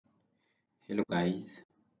Hello guys,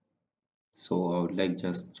 so I would like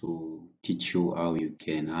just to teach you how you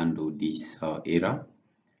can handle this error.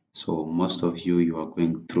 So most of you are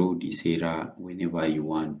going through this error whenever you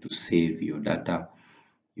want to save your data,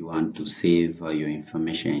 you want to save your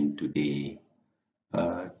information to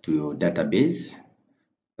your database.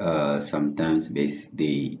 Sometimes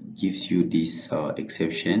they gives you this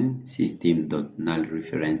exception,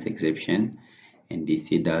 System.NullReferenceException, and they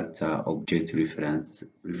say that object reference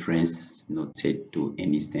not set to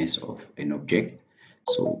an instance of an object.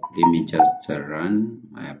 So let me just run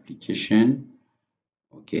my application.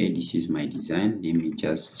 Okay, this is my design. Let me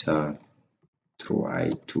just try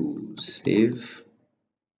to save.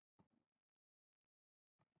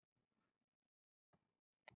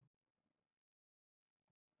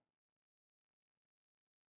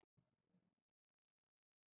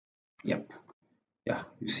 Yep, yeah,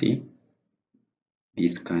 you see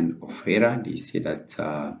this kind of error. They say that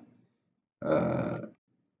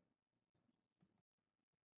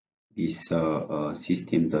this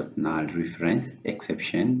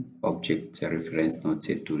System.NullReferenceException object reference not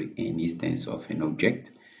set to an instance of an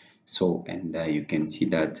object. So and you can see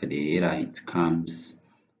that the error it comes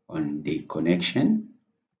on the connection.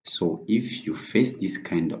 So if you face this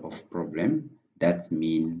kind of problem, that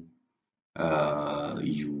means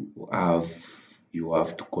you have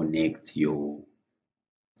to connect your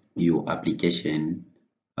application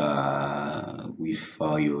with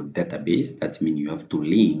your database. That means you have to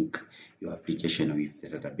link your application with the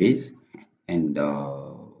database. And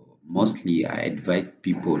mostly I advise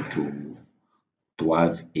people to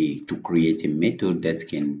create a method that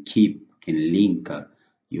can link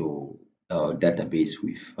your database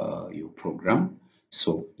with your program.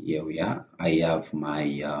 So here we are. I have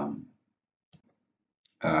my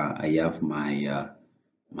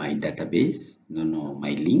my database,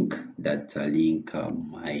 my link that link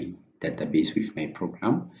my database with my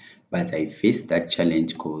program, but I faced that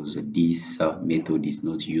challenge because this method is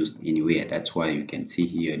not used anywhere. That's why you can see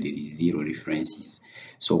here there is 0 references.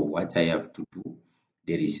 So what I have to do,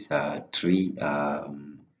 there is three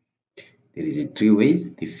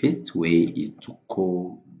ways. The first way is to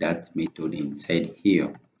call that method inside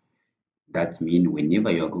here. That means whenever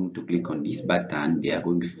you are going to click on this button, they are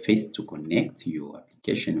going first to connect your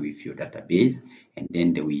application with your database, and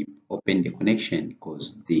then they will open the connection,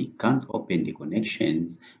 because they can't open the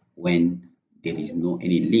connections when there is no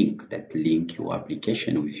any link that link your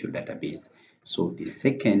application with your database. So the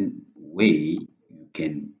second way, you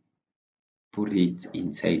can put it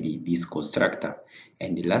inside this constructor,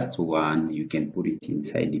 and the last one, you can put it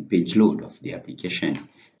inside the page load of the application.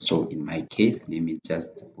 So in my case, let me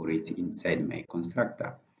just put it inside my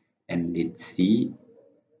constructor, and let's see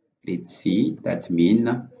that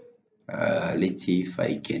mean let's see if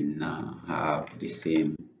I can have the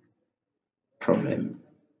same problem.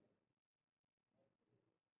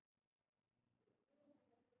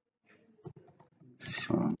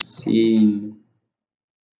 Scene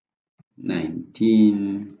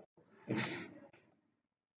 19.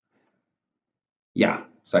 Yeah,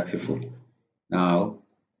 successful. Now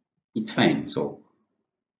it's fine. So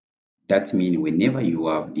that means whenever you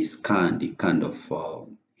have this kind of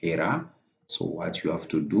error, so what you have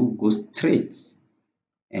to do, go straight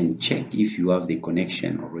and check if you have the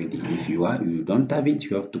connection already. If you don't have it,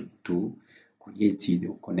 you have to create a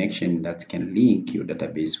connection that can link your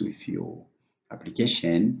database with your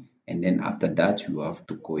application, and then after that you have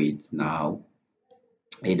to call it now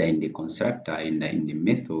either in the constructor and in the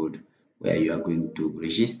method where you are going to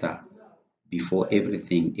register. Before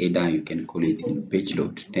everything, either you can call it in page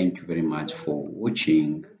load. Thank you very much for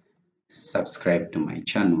watching. Subscribe to my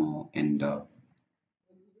channel and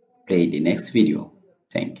play the next video.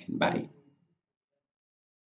 Thank you. Bye.